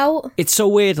that about? It's so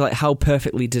weird, like, how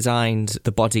perfectly designed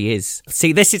the body is.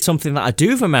 See, this is something that I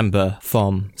do remember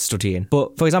from studying.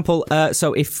 But, for example,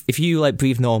 so if you, like,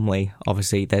 breathe normally,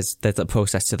 obviously, there's a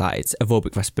process to that. It's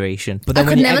aerobic respiration. But then I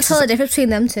could never tell the difference between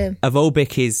them two.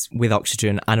 Aerobic is with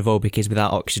oxygen, anaerobic is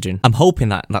without oxygen. I'm hoping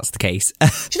that that's the case. Do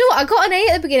you know what? I got an A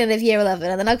at the beginning of year 11,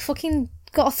 and then I fucking...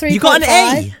 got a 3.5. You got an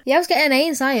A? Yeah, I was getting an A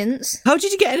in science. How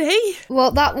did you get an A?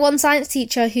 Well, that one science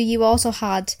teacher who you also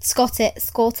had,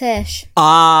 Scottish.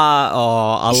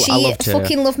 I loved her. She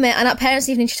fucking loved me. And at parents'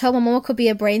 evening, she told my mum I could be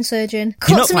a brain surgeon.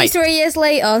 Cut to me 3 years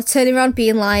later, turning around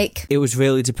being like... It was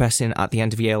really depressing at the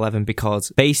end of year 11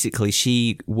 because basically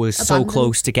she was so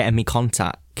close to getting me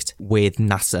contact with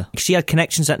NASA. She had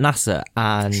connections at NASA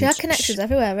and... She had connections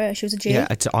everywhere, right? She was a G.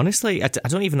 Yeah, honestly, I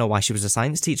don't even know why she was a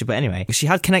science teacher, but anyway. She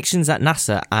had connections at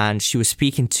NASA and she was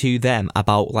speaking to them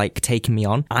about, like, taking me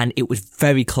on, and it was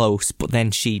very close, but then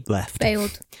she left.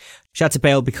 Bailed. She had to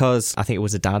bail because I think it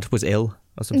was her dad was ill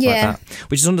or something like that,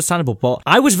 which is understandable, but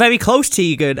I was very close,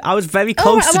 Tegan. I was very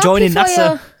close to joining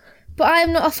NASA. But I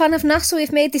am not a fan of NASA,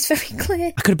 we've made this very clear.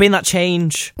 I could have been that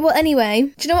change. Well, anyway,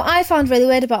 do you know what I found really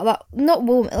weird about that? Not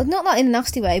that in a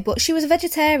nasty way, but she was a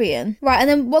vegetarian, right? And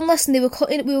then one lesson we were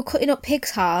cutting up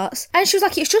pigs' hearts, and she was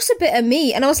like, "It's just a bit of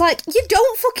meat," and I was like, "You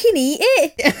don't fucking eat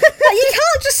it. Like, you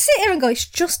can't just sit here and go, it's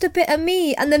just a bit of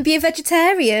meat, and then be a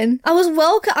vegetarian." I was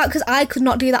well cut out because I could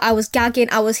not do that. I was gagging.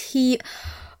 I was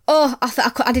I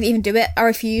didn't even do it. I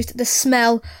refused. The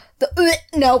smell.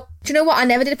 No. Do you know what? I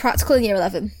never did a practical in year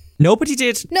 11. Nobody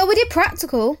did. No, we did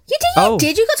practical. You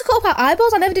did. You got to cut up our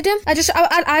eyeballs. I never did them.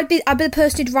 I'd be the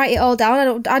person who'd write it all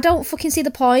down. I don't fucking see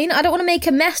the point. I don't want to make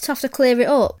a mess to have to clear it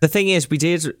up. The thing is, we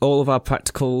did all of our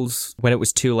practicals when it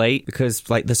was too late because,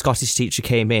 like, the Scottish teacher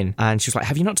came in and she was like,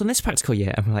 "Have you not done this practical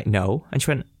yet?" And we're like, "No." And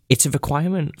she went, "It's a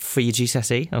requirement for your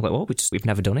GCSE." I was like, "Well, we've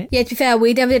never done it." Yeah, to be fair,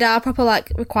 we never did our proper,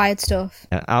 like, required stuff.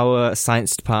 Our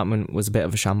science department was a bit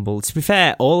of a shambles. To be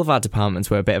fair, all of our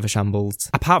departments were a bit of a shambles.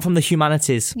 Apart from the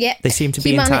humanities. Yeah. They seem to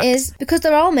be intact. Humanities, because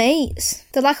they're all mates.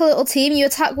 They're like a little team. You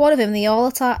attack one of them, they all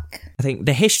attack. I think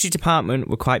the history department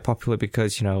were quite popular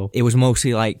because, it was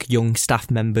mostly like young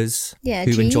staff members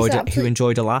who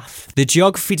enjoyed a laugh. The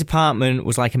geography department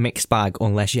was like a mixed bag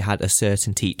unless you had a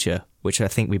certain teacher, which I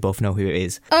think we both know who it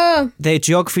is. Oh. The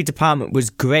geography department was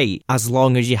great as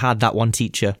long as you had that one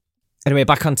teacher. Anyway,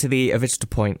 back onto the original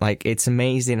point, like, it's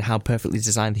amazing how perfectly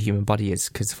designed the human body is.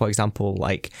 Because, for example,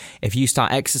 like, if you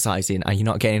start exercising and you're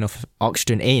not getting enough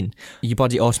oxygen in, your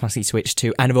body automatically switches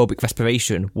to anaerobic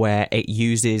respiration, where it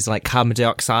uses, like, carbon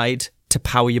dioxide to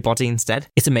power your body instead.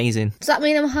 It's amazing. Does that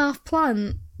mean I'm half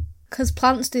plant? Because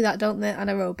plants do that, don't they?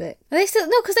 Anaerobic. Are they still...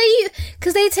 No,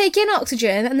 because they take in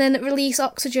oxygen and then release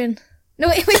oxygen. No,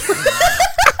 wait.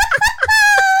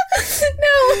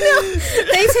 No.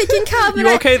 They take in carbon.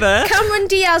 You okay there? Cameron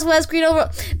Diaz wears green over.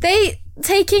 They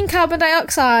take in carbon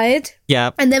dioxide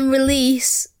Yeah. and then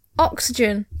release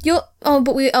oxygen.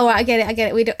 I get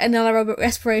it. We don't, in anaerobic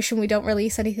respiration, we don't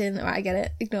release anything. Right, I get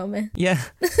it. Ignore me. Yeah.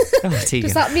 Oh, Tegan.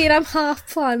 Does that mean I'm half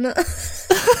planet?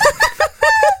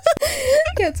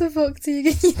 Get to fuck, Tegan,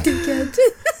 you dickhead.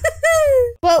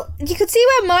 Well, you could see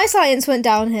where my science went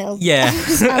downhill. Yeah.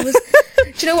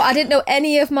 Do you know what? I didn't know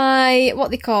any of my,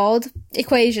 what they called,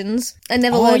 equations. I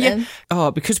never learned them. Oh,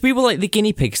 because we were like the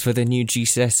guinea pigs for the new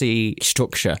GCSE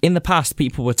structure. In the past,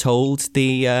 people were told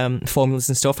the formulas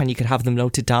and stuff, and you could have them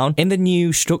noted down. In the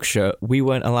new structure, we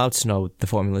weren't allowed to know the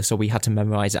formulas, so we had to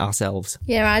memorise it ourselves.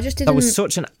 Yeah, I just didn't... That was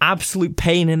such an absolute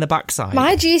pain in the backside.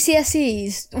 My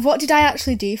GCSEs, what did I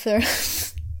actually do for them?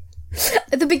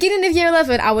 At the beginning of year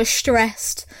 11, I was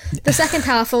stressed. The second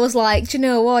half, I was like, do you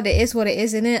know what? It is what it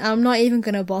is, innit? I'm not even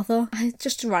going to bother. I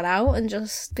just ran out and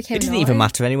just became It didn't even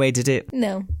matter anyway, did it?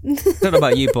 No. I don't know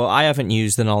about you, but I haven't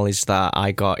used the knowledge that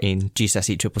I got in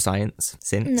GCSE Triple Science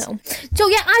since. No. So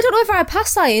yeah, I don't know if I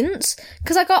passed science,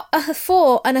 because I got a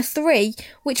 4 and a 3,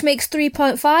 which makes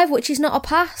 3.5, which is not a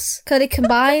pass, because they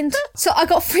combined. So I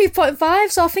got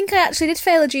 3.5, so I think I actually did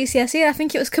fail a GCSE, and I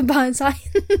think it was combined science.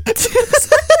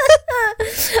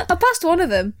 I passed one of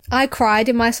them. I cried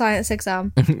in my science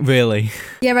exam. Really?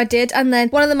 Yeah, I did. And then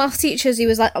one of the maths teachers who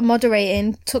was like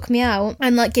moderating took me out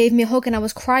and like gave me a hug, and I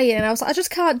was crying, and I was like, I just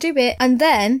can't do it. And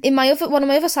then in one of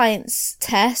my other science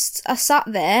tests, I sat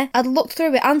there, I'd looked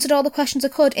through it, answered all the questions I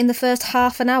could in the first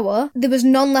half an hour. There was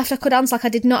none left I could answer. Like, I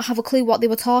did not have a clue what they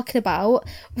were talking about.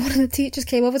 One of the teachers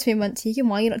came over to me and went, Tegan,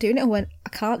 why are you not doing it? I went, I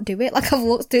can't do it. Like, I've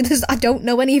looked through this, I don't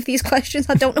know any of these questions.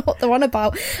 I don't know what they're on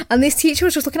about. And this teacher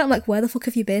was just looking at me like, where the fuck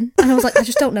have you been? And I was like, I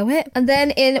just don't know it. And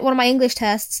then in one of my English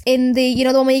tests, in the, you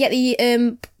know, the one where you get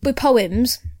the with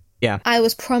poems, Yeah. I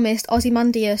was promised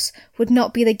Ozymandias would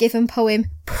not be the given poem.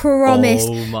 Promised.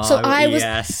 Oh my, so I was,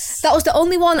 yes. that was the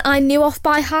only one I knew off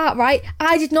by heart, right?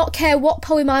 I did not care what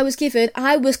poem I was given.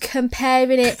 I was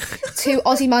comparing it to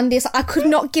Ozymandias. I could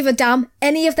not give a damn.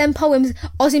 Any of them poems,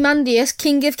 Ozymandias,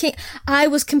 King of King, I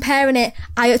was comparing it.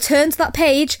 I turned to that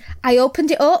page, I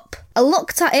opened it up, I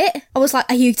looked at it, I was like,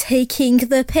 are you taking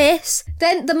the piss?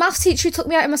 Then the maths teacher who took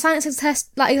me out in my science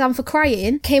test, like exam for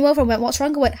crying, came over and went, what's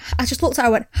wrong? I just looked at her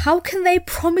and went, how can they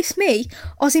promise me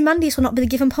Ozymandias will not be the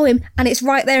given poem and it's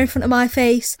right there in front of my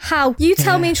face? How? You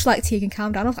tell me. And she's like, Tegan,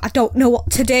 calm down. I was like, I don't know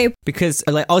what to do. Because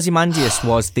like Ozymandias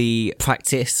was the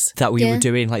practice that we were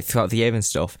doing like throughout the year and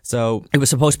stuff. So it was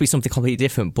supposed to be something completely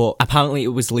different, but apparently it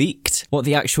was leaked. What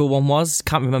the actual one was,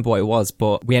 can't remember what it was,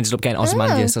 but we ended up getting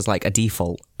Ozymandias as like a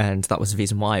default, and that was the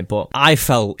reason why. But I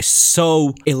felt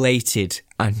so elated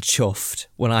and chuffed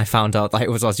when I found out that it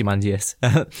was Ozymandias.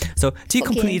 So two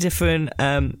completely different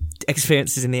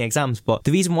experiences in the exams, but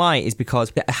the reason why is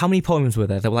because how many poems were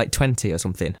there? There were like 20 or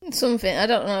something. Something, I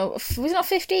don't know. Was it not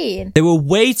 15? There were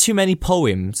way too many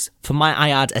poems for I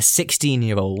had a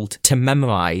 16-year-old to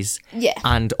memorise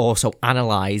and also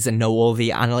analyse and know all the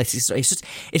analytics.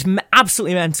 It's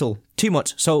absolutely mental. Too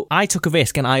much. So I took a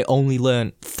risk and I only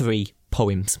learned 3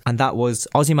 poems, and that was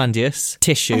Ozymandias,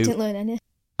 Tissue, I didn't learn any.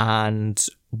 and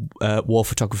War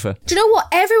Photographer. Do you know what?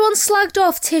 Everyone slagged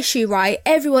off Tissue, right?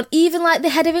 Everyone, even like the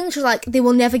head of English was like, they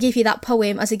will never give you that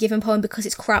poem as a given poem because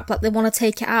it's crap, like they want to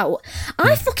take it out.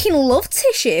 I fucking love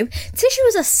Tissue. Tissue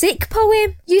was a sick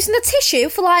poem. Using the tissue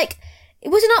for like,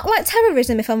 was it not like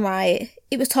terrorism, if I'm right?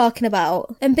 It was talking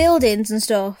about, and buildings and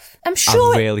stuff. I'm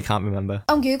sure. I really can't remember.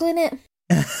 I'm Googling it.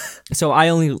 So I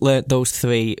only learnt those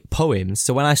 3 poems.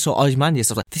 So when I saw Ozymandias,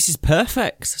 I was like, this is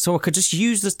perfect. So I could just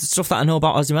use the stuff that I know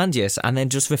about Ozymandias and then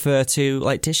just refer to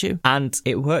like Tissue. And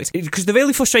it worked. Because the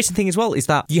really frustrating thing as well is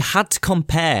that you had to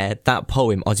compare that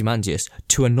poem, Ozymandias,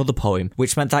 to another poem,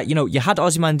 which meant that, you know, you had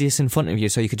Ozymandias in front of you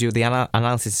so you could do the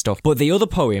analysis stuff. But the other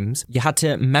poems, you had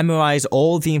to memorise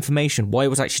all the information, what it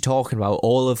was actually talking about,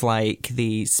 all of like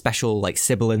the special like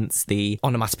sibilants, the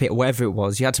onomatopoeia, whatever it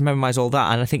was. You had to memorise all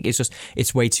that. And I think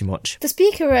it's way too much. The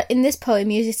speaker in this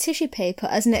poem uses tissue paper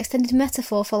as an extended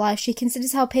metaphor for life. She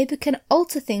considers how paper can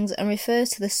alter things and refers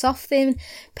to the soft, thin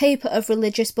paper of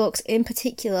religious books, in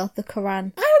particular the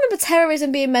Quran. I remember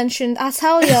terrorism being mentioned. I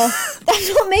tell you,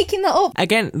 I'm not making that up.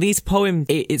 Again, these poems,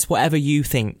 it's whatever you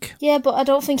think. Yeah, but I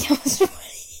don't think I was right.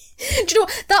 Do you know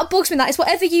what? That bugs me, that it's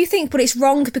whatever you think, but it's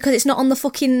wrong because it's not on the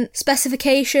fucking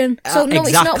specification. So no,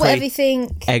 exactly. It's not whatever you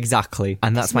think. Exactly,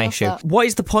 and that's my issue. What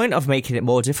is the point of making it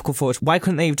more difficult for us? Why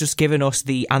couldn't they have just given us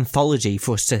the anthology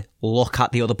for us to look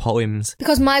at the other poems?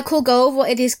 Because Michael Gove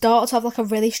wanted his daughter to have like a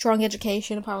really strong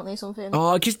education, apparently, or something.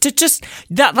 Oh,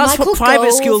 that's Michael what private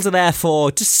Gove. Schools are there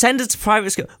for. Just send it to private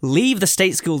school. Leave the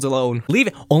state schools alone. Leave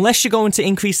it. Unless you're going to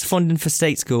increase the funding for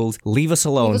state schools, leave us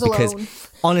alone.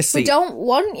 Honestly, We don't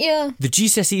want you. the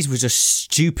GCSEs was just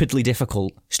stupidly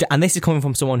difficult. And this is coming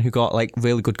from someone who got, like,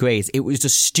 really good grades. It was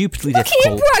just stupidly Look at you,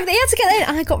 difficult. brag. They had to get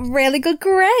in. I got really good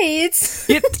grades.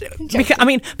 Because, I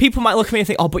mean, people might look at me and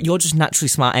think, oh, but you're just naturally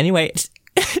smart anyway.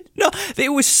 No, it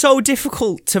was so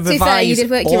difficult to be fair, you revise did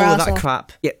work all your of arse that off.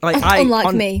 crap. Yeah, like,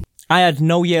 Unlike me. I had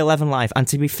no year 11 life, and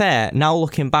to be fair, now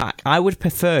looking back, I would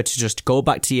prefer to just go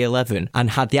back to year 11 and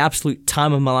had the absolute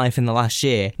time of my life in the last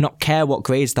year, not care what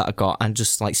grades that I got, and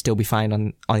just like still be fine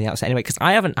on the outside anyway, because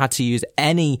I haven't had to use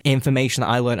any information that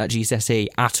I learned at GCSE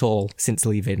at all since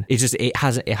leaving. It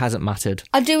hasn't mattered.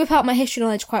 I do whip out my history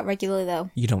knowledge quite regularly, though.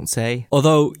 You don't say.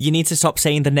 Although, you need to stop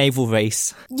saying the naval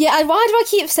race. Yeah, and why do I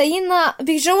keep saying that?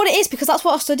 Because you know what it is? Because that's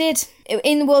what I studied.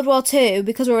 In World War II,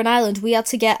 because we were an island, we had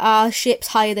to get our ships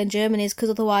higher than Germany's, because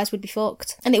otherwise we'd be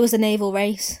fucked. And it was a naval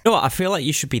race. You know what, I feel like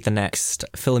you should be the next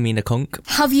Philomena Kunk.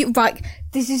 Have you, right,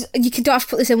 this is, don't have to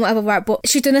put this in whatever, right, but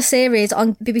she's done a series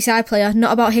on BBC iPlayer,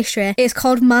 not about history. It's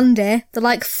called Mandy. They're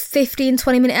like 15,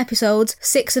 20-minute episodes,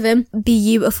 6 of them.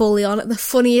 Beautiful, Leon. The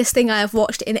funniest thing I have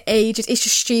watched in ages. It's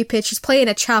just stupid. She's playing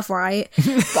a chav, right?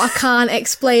 But I can't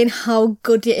explain how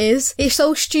good it is. It's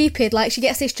so stupid. Like, she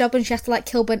gets this job and she has to, like,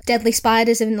 kill deadly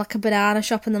spiders in, like, a banana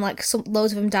shop, and then, like,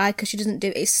 loads of them die because she doesn't do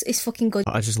it. It's fucking good.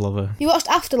 I just love her. You watched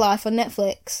Afterlife on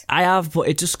Netflix? I have, but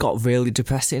it just got really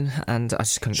depressing, and I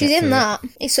just couldn't She's get in through that.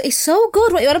 It's so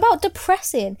good. What you on about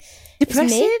depressing?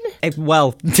 Depressing?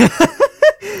 Well,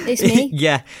 It's me.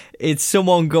 yeah, it's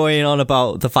someone going on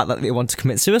about the fact that they want to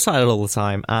commit suicide all the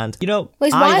time, and you know, Well,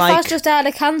 his Wi-Fi's just died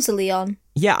of cancer, Leon.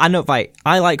 Yeah, I know, right.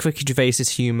 I like Ricky Gervais's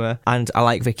humour, and I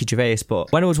like Ricky Gervais,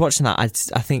 but when I was watching that, I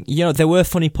think, you know, there were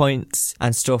funny points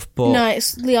and stuff, but No,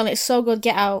 it's Leon, it's so good.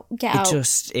 Get out.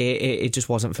 it just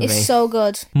wasn't for me. It's so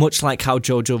good. Much like how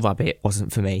Jojo Rabbit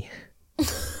wasn't for me.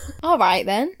 Alright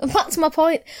then. Back to my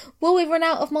point. Will we run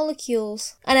out of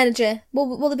molecules and energy?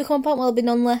 Will they become a point? Will there be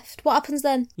none left? What happens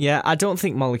then? Yeah, I don't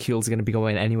think molecules are going to be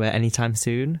going anywhere anytime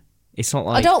soon. It's not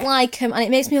like... I don't like them, and it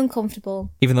makes me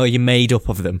uncomfortable. Even though you're made up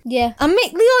of them. Yeah. I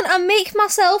make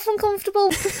myself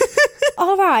uncomfortable.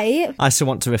 Alright. I still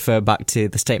want to refer back to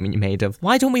the statement you made of,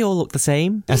 why don't we all look the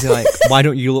same? As in, like, why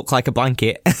don't you look like a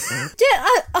blanket? Yeah,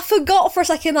 I forgot for a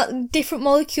second that different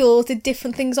molecules did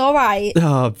different things, alright.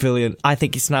 Oh, brilliant. I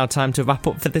think it's now time to wrap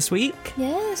up for this week.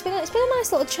 Yeah, it's been a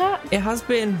nice little chat. It has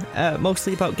been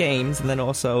mostly about games and then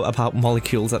also about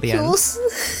molecules at the Molecules.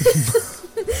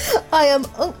 I am...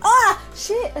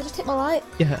 shit, I just hit my light.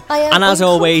 end. Yeah. I am And as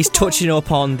always, uncomfortable. touching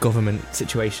up on government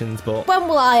situations, but When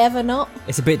will I ever not?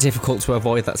 it's a bit difficult to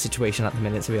avoid that situation at the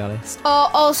minute, to be honest. Oh,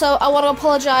 also, I want to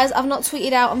apologise. I've not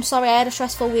tweeted out. I'm sorry, I had a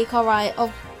stressful week. Alright,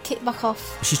 I'll kick back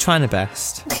off. She's trying her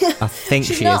best. I think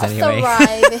She's she not is anyway.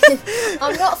 thriving.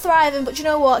 I'm not thriving, but you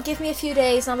know what? Give me a few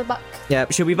days and I'll be back. Yeah,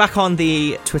 she'll be back on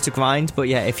the Twitter grind, but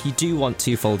yeah, if you do want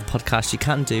to follow the podcast, you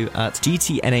can do at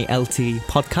GTNALT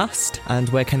podcast. And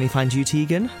where can they find you,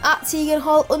 Tegan? At Tegan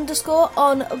Hall _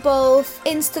 on both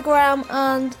Instagram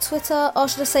and Twitter, or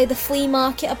should I say the flea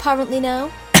market apparently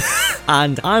now.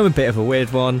 And I'm a bit of a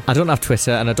weird one. I don't have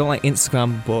Twitter and I don't like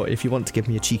Instagram, but if you want to give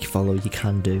me a cheeky follow, you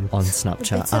can do on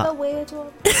Snapchat. It's a weird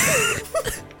one.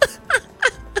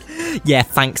 Yeah,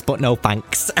 thanks, but no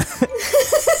thanks.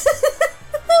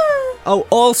 Oh,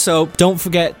 also, don't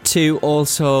forget to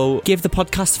also give the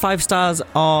podcast 5 stars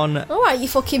on... Alright, you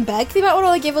fucking beg. They might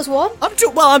only give us one. I'm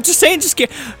just saying,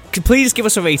 please give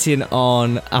us a rating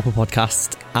on Apple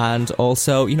Podcast, and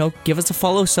also, you know, give us a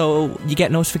follow so you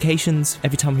get notifications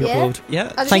every time we upload.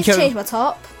 Yeah, I just need to change my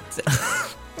top.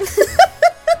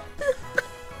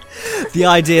 The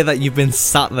idea that you've been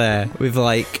sat there with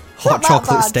like hot Not that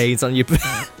chocolate bad. stains on your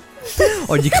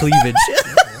on your cleavage.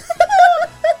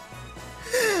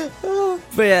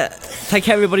 But yeah, thank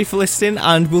you everybody for listening,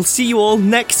 and we'll see you all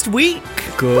next week.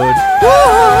 Good.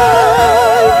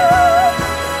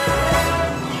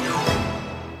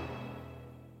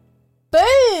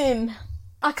 Boom!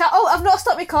 I can't. Oh, I've not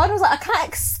stopped recording. I was like, I can't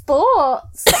export.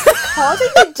 Stop recording,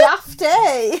 you daft,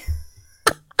 eh?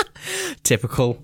 Typical.